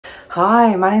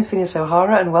Hi, my name's Venus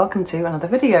O'Hara and welcome to another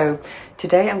video.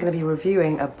 Today I'm going to be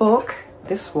reviewing a book,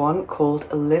 this one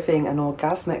called Living an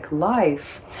Orgasmic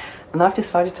Life. And I've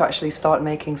decided to actually start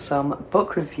making some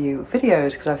book review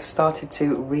videos because I've started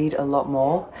to read a lot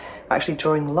more, actually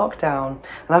during lockdown.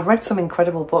 And I've read some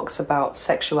incredible books about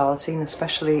sexuality and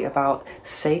especially about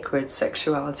sacred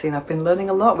sexuality. And I've been learning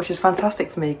a lot, which is fantastic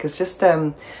for me because just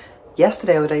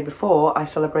yesterday or the day before, I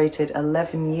celebrated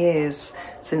 11 years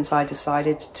since I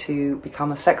decided to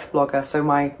become a sex blogger. So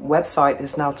my website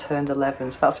has now turned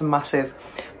 11. So that's a massive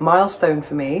milestone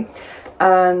for me.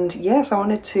 And yes, I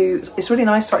wanted to, it's really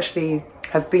nice to actually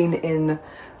have been in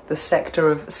the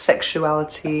sector of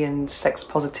sexuality and sex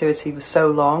positivity for so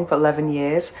long, for 11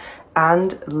 years,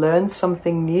 and learn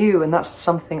something new. And that's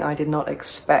something I did not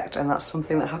expect. And that's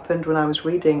something that happened when I was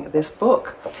reading this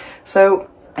book. So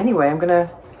anyway, what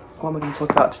am I going to talk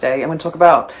about today? I'm going to talk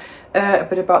about a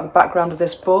bit about the background of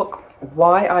this book,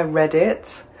 why I read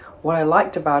it, what I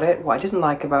liked about it, what I didn't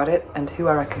like about it, and who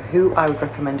I would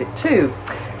recommend it to.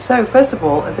 So first of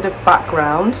all, a bit of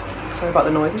background. Sorry about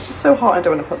the noise, it's just so hot I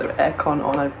don't want to put the aircon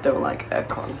on, I don't like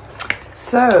aircon.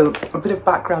 So, a bit of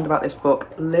background about this book,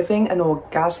 Living an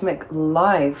Orgasmic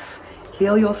Life,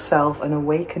 Heal Yourself and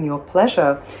Awaken Your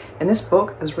Pleasure. And this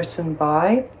book is written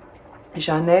by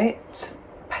Jeanette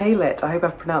Palet, I hope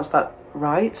I've pronounced that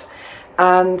right,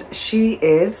 and she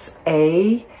is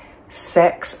a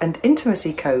sex and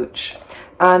intimacy coach,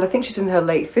 and I think she's in her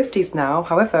late 50s now.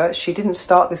 However, she didn't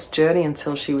start this journey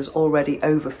until she was already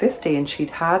over 50, and she'd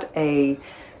had a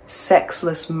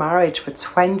sexless marriage for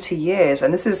 20 years,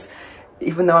 and this is,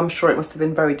 even though I'm sure it must have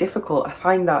been very difficult, I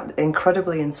find that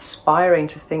incredibly inspiring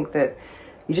to think that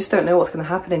you just don't know what's going to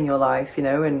happen in your life, you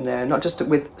know, and not just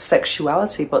with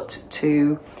sexuality, but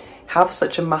to have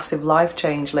such a massive life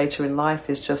change later in life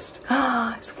is just,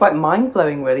 it's quite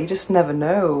mind-blowing really. You just never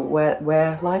know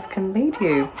where life can lead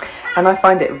you. And I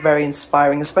find it very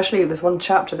inspiring, especially there's one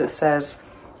chapter that says,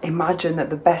 imagine that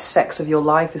the best sex of your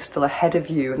life is still ahead of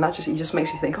you. And that just, it just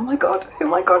makes you think, oh my God,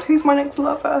 who's my next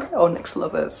lover? Or next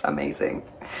lovers, amazing.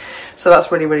 So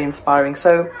that's really, really inspiring.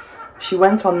 So she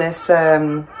went on this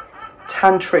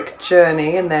tantric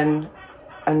journey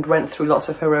and went through lots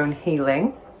of her own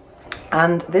healing.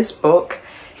 And this book,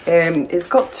 it's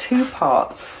got two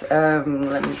parts. Let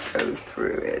me go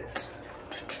through it.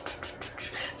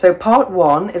 So part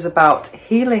one is about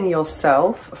healing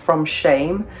yourself from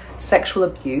shame, sexual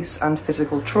abuse and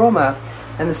physical trauma.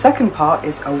 And the second part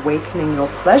is awakening your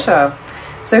pleasure.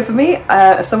 So for me,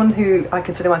 as someone who I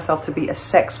consider myself to be a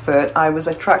sexpert, I was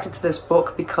attracted to this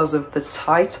book because of the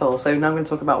title. So now I'm going to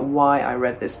talk about why I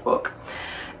read this book.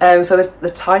 So the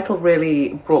title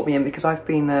really brought me in because I've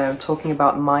been talking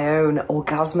about my own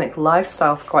orgasmic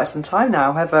lifestyle for quite some time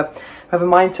now. However,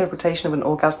 my interpretation of an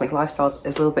orgasmic lifestyle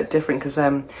is a little bit different because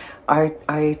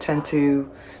I tend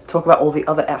to talk about all the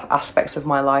other aspects of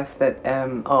my life that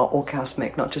are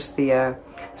orgasmic, not just the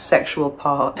sexual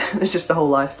part. It's just the whole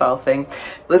lifestyle thing.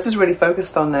 But this is really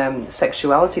focused on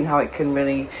sexuality and how it can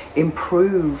really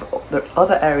improve the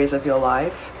other areas of your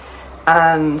life.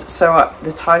 And so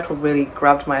the title really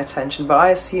grabbed my attention, but I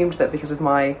assumed that because of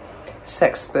my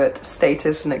sexpert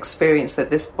status and experience that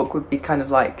this book would be kind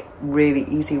of like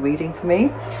really easy reading for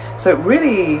me. So it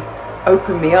really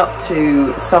opened me up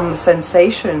to some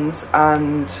sensations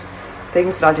and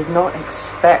things that I did not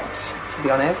expect, to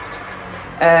be honest.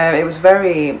 It was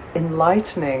very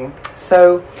enlightening.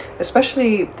 So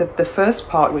especially the first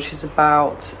part, which is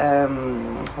about,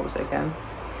 what was it again?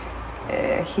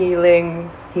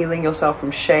 Healing yourself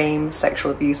from shame, sexual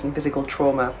abuse and physical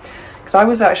trauma. Because I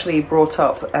was actually brought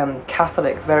up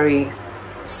Catholic, very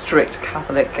strict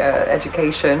Catholic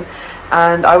education,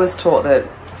 and I was taught that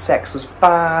sex was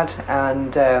bad,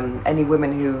 and any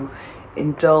women who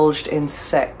indulged in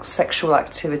sexual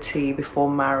activity before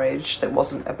marriage that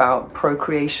wasn't about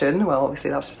procreation, well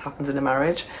obviously that's what happens in a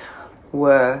marriage,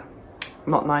 were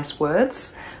not nice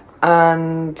words.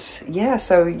 And yeah,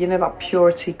 so you know, that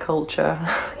purity culture,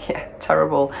 yeah,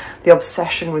 terrible. The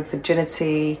obsession with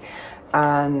virginity,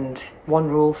 and one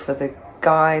rule for the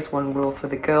guys, one rule for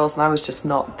the girls, and I was just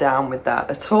not down with that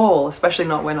at all, especially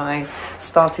not when I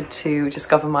started to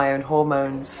discover my own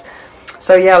hormones.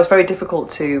 So yeah, it was very difficult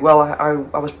to, well,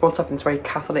 I was brought up in this very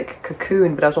Catholic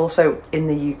cocoon, but I was also in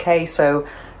the UK, so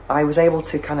I was able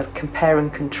to kind of compare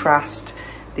and contrast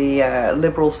the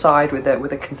liberal side with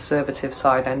a conservative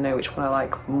side. I know which one I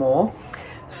like more.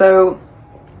 So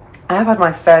I have had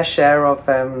my fair share of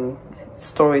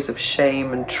stories of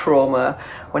shame and trauma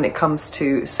when it comes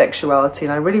to sexuality,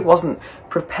 and I really wasn't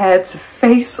prepared to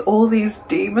face all these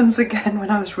demons again when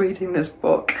I was reading this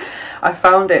book. I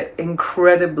found it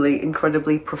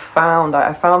incredibly profound.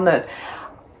 I found that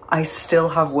I still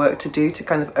have work to do to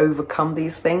kind of overcome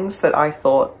these things that I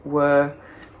thought were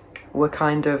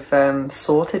kind of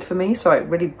sorted for me. So it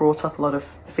really brought up a lot of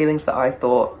feelings that I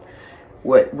thought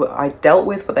I dealt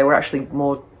with, but they were actually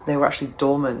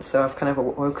dormant. So I've kind of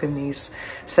awoken these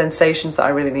sensations that I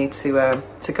really need to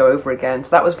go over again.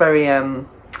 So that was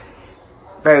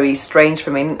very strange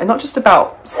for me, and not just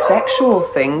about sexual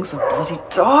things. A bloody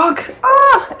dog!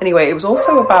 Ah! Anyway, it was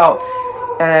also about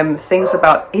things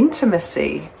about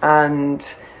intimacy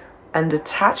and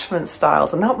attachment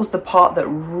styles, and that was the part that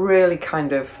really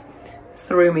kind of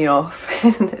threw me off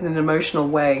in an emotional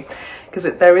way, because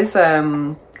there is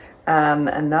an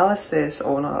analysis,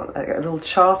 or a little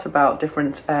chart about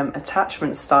different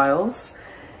attachment styles,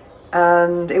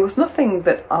 and it was nothing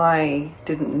that I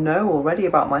didn't know already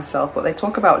about myself, but they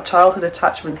talk about childhood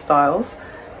attachment styles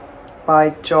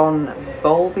by John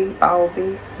Bowlby,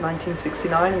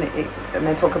 1969, and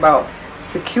they talk about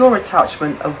secure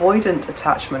attachment, avoidant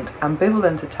attachment,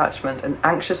 ambivalent attachment, and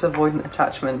anxious avoidant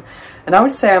attachment. And I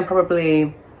would say I'm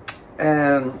probably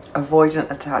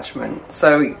avoidant attachment.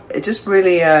 So it just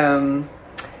really kind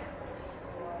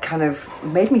of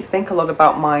made me think a lot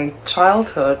about my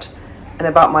childhood and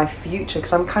about my future,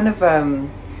 because I'm kind of a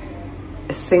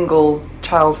single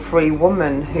child-free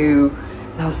woman who,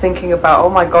 and I was thinking about, oh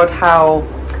my God, how,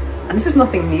 and this is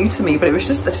nothing new to me, but it was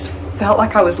just, I just felt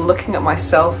like I was looking at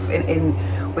myself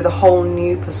with a whole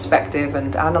new perspective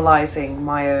and analysing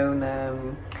my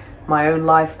own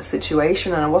life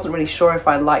situation, and I wasn't really sure if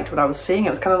I liked what I was seeing. It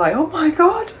was kind of like, oh my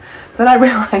God. Then I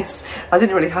realised I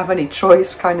didn't really have any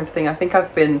choice, kind of thing. I think I've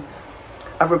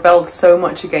rebelled so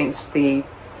much against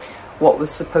what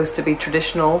was supposed to be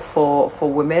traditional for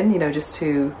women, you know, just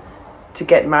to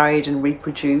get married and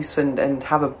reproduce and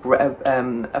have a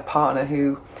partner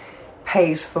who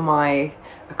pays for my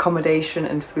accommodation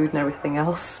and food and everything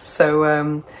else. So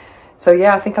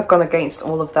yeah, I think I've gone against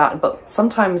all of that. But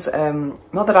sometimes,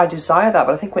 not that I desire that,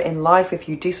 but I think in life, if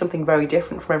you do something very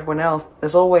different from everyone else,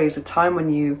 there's always a time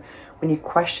when you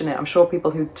question it. I'm sure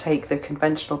people who take the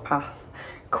conventional path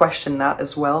question that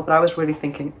as well, but I was really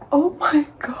thinking, oh my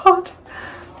God,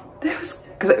 there was,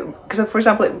 because for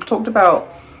example, it talked about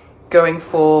going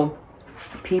for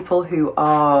people who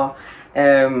are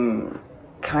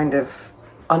kind of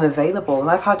unavailable, and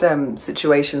I've had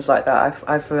situations like that.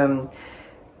 I've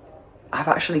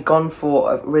actually gone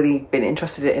for, really been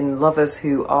interested in lovers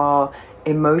who are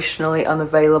emotionally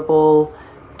unavailable,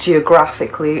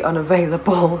 geographically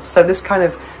unavailable. So this kind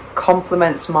of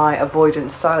complements my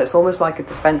avoidance style. It's almost like a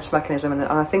defense mechanism, and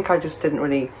I think I just didn't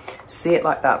really see it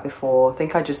like that before. I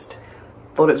think I just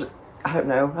thought it was, I don't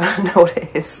know, I don't know what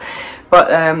it is, but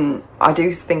I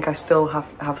do think I still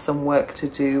have some work to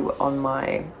do on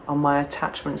my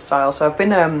attachment style. So I've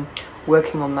been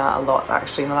working on that a lot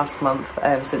actually in the last month,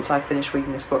 since I finished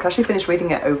reading this book. I actually finished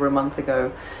reading it over a month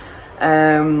ago.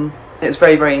 It was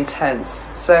very intense.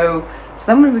 So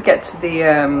then when we get to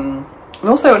the and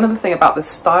also another thing about the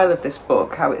style of this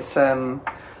book, how it's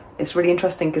really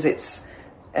interesting, because it's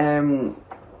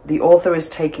the author is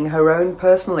taking her own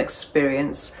personal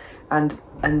experience and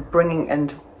bringing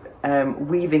and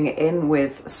weaving it in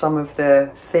with some of the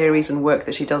theories and work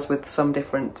that she does with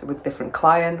different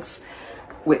clients.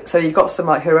 So you've got some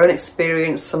like her own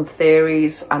experience, some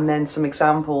theories, and then some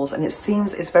examples, and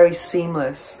it's very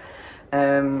seamless.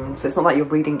 So it's not like you're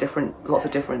reading lots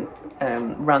of different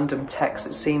random texts.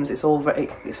 It seems it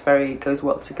goes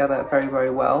well together,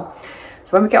 very well.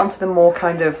 So when we get onto the more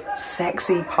kind of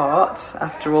sexy part,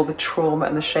 after all the trauma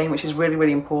and the shame, which is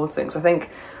really important, because I think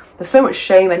there's so much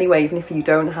shame anyway, even if you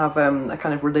don't have a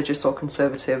kind of religious or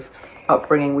conservative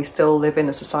upbringing. We still live in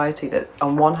a society that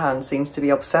on one hand seems to be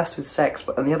obsessed with sex,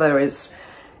 but on the other it's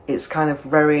kind of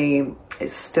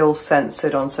it's still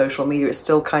censored on social media. It's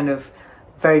still kind of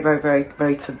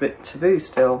very taboo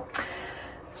still.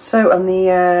 So on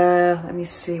the let me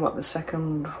see what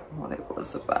it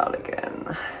was about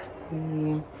again.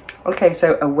 Okay,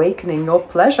 so awakening your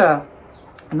pleasure,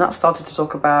 and that started to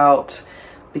talk about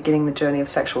beginning the journey of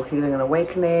sexual healing and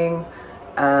awakening,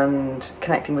 and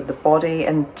connecting with the body,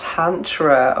 and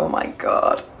tantra, oh my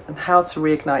God, and how to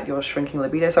reignite your shrinking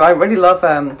libido. So I really love,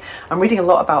 I'm reading a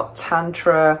lot about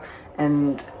tantra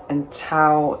and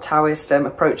Taoist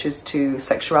approaches to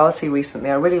sexuality recently.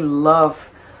 I really love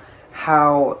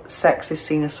how sex is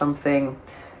seen as something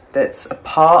that's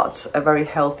a very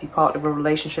healthy part of a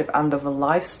relationship and of a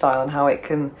lifestyle, and how it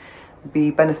can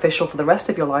be beneficial for the rest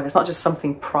of your life. It's not just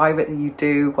something private that you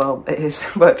do, well it is,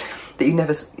 but that you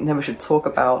never should talk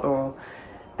about, or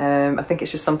I think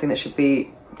it's just something that should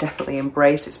be definitely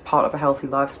embraced. It's part of a healthy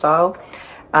lifestyle.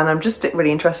 And I'm just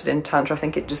really interested in tantra. I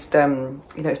think it just you know,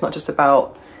 it's not just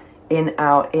about in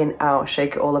out,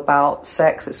 shake it all about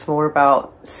sex. It's more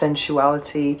about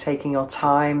sensuality, taking your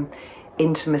time,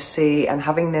 intimacy, and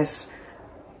having this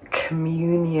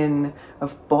communion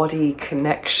of body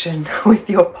connection with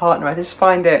your partner. I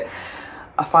find it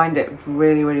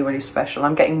really, really, really special.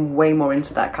 I'm getting way more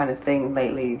into that kind of thing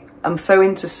lately. I'm so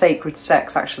into sacred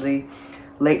sex actually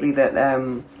lately that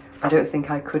I don't think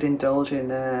I could indulge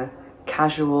in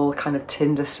casual kind of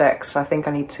Tinder sex. I think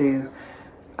I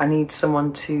need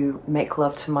someone to make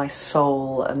love to my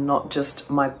soul and not just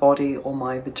my body or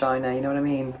my vagina, you know what I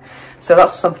mean? So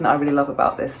that's something that I really love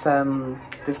about this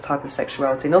this type of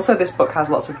sexuality. And also this book has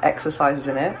lots of exercises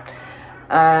in it,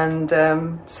 and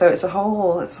so it's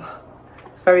it's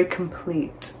very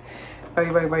complete, very,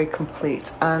 very, very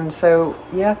complete. And so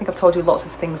yeah, I think I've told you lots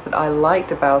of things that I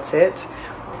liked about it.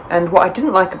 And what I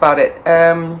didn't like about it,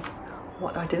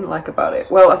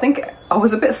 well, I think I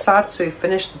was a bit sad to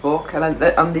finish the book, and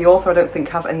the author I don't think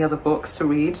has any other books to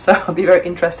read, so I'll be very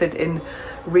interested in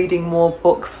reading more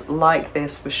books like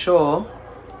this for sure.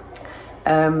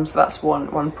 So that's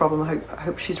one problem. I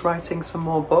hope she's writing some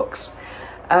more books.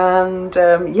 And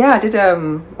yeah,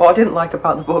 what I didn't like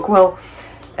about the book, well,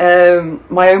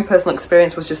 my own personal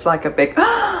experience was just like a big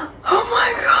oh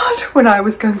my god, when I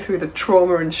was going through the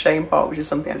trauma and shame part, which is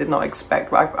something I did not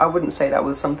expect. I wouldn't say that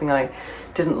was something I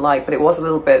didn't like, but it was a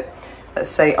little bit, let's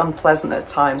say, unpleasant at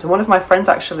times. And one of my friends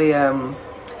actually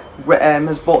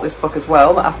has bought this book as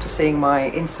well after seeing my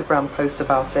Instagram post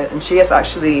about it, and she has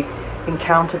actually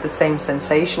encountered the same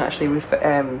sensation, actually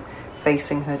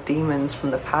facing her demons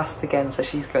from the past again. So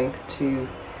she's going to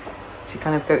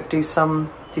kind of go do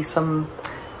some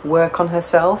work on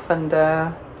herself and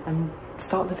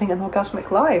start living an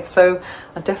orgasmic life. So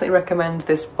I definitely recommend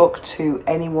this book to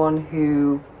anyone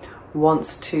who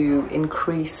wants to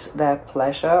increase their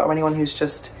pleasure, or anyone who's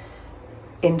just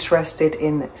interested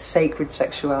in sacred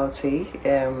sexuality,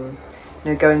 you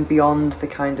know, going beyond the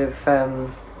kind of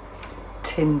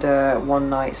Tinder one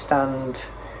night stand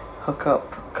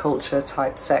hookup culture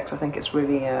type sex. I think it's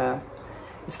really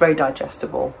it's very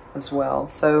digestible as well.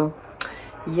 So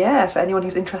yes, anyone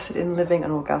who's interested in living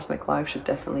an orgasmic life should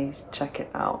definitely check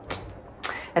it out.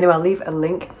 Anyway, I'll leave a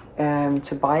link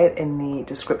to buy it in the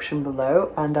description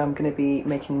below, and I'm going to be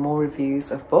making more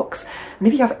reviews of books. And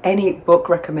if you have any book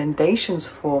recommendations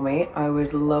for me, I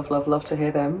would love, love, love to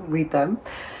hear them, read them,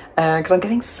 because I'm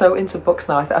getting so into books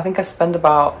now. I think I spend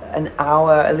about an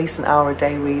hour, at least an hour a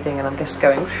day reading, and I'm just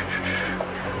going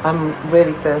I'm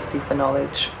really thirsty for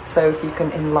knowledge. So if you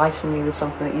can enlighten me with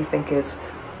something that you think is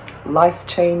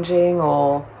life-changing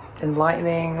or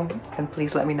enlightening, then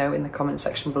please let me know in the comment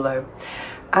section below.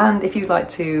 And if you'd like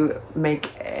to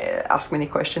ask me any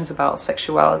questions about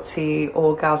sexuality,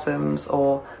 orgasms,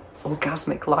 or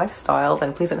orgasmic lifestyle,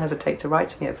 then please don't hesitate to write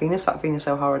to me at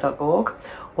venus@venusohara.org,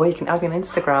 or you can add me on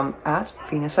Instagram at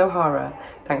venusohara.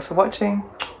 Thanks for watching.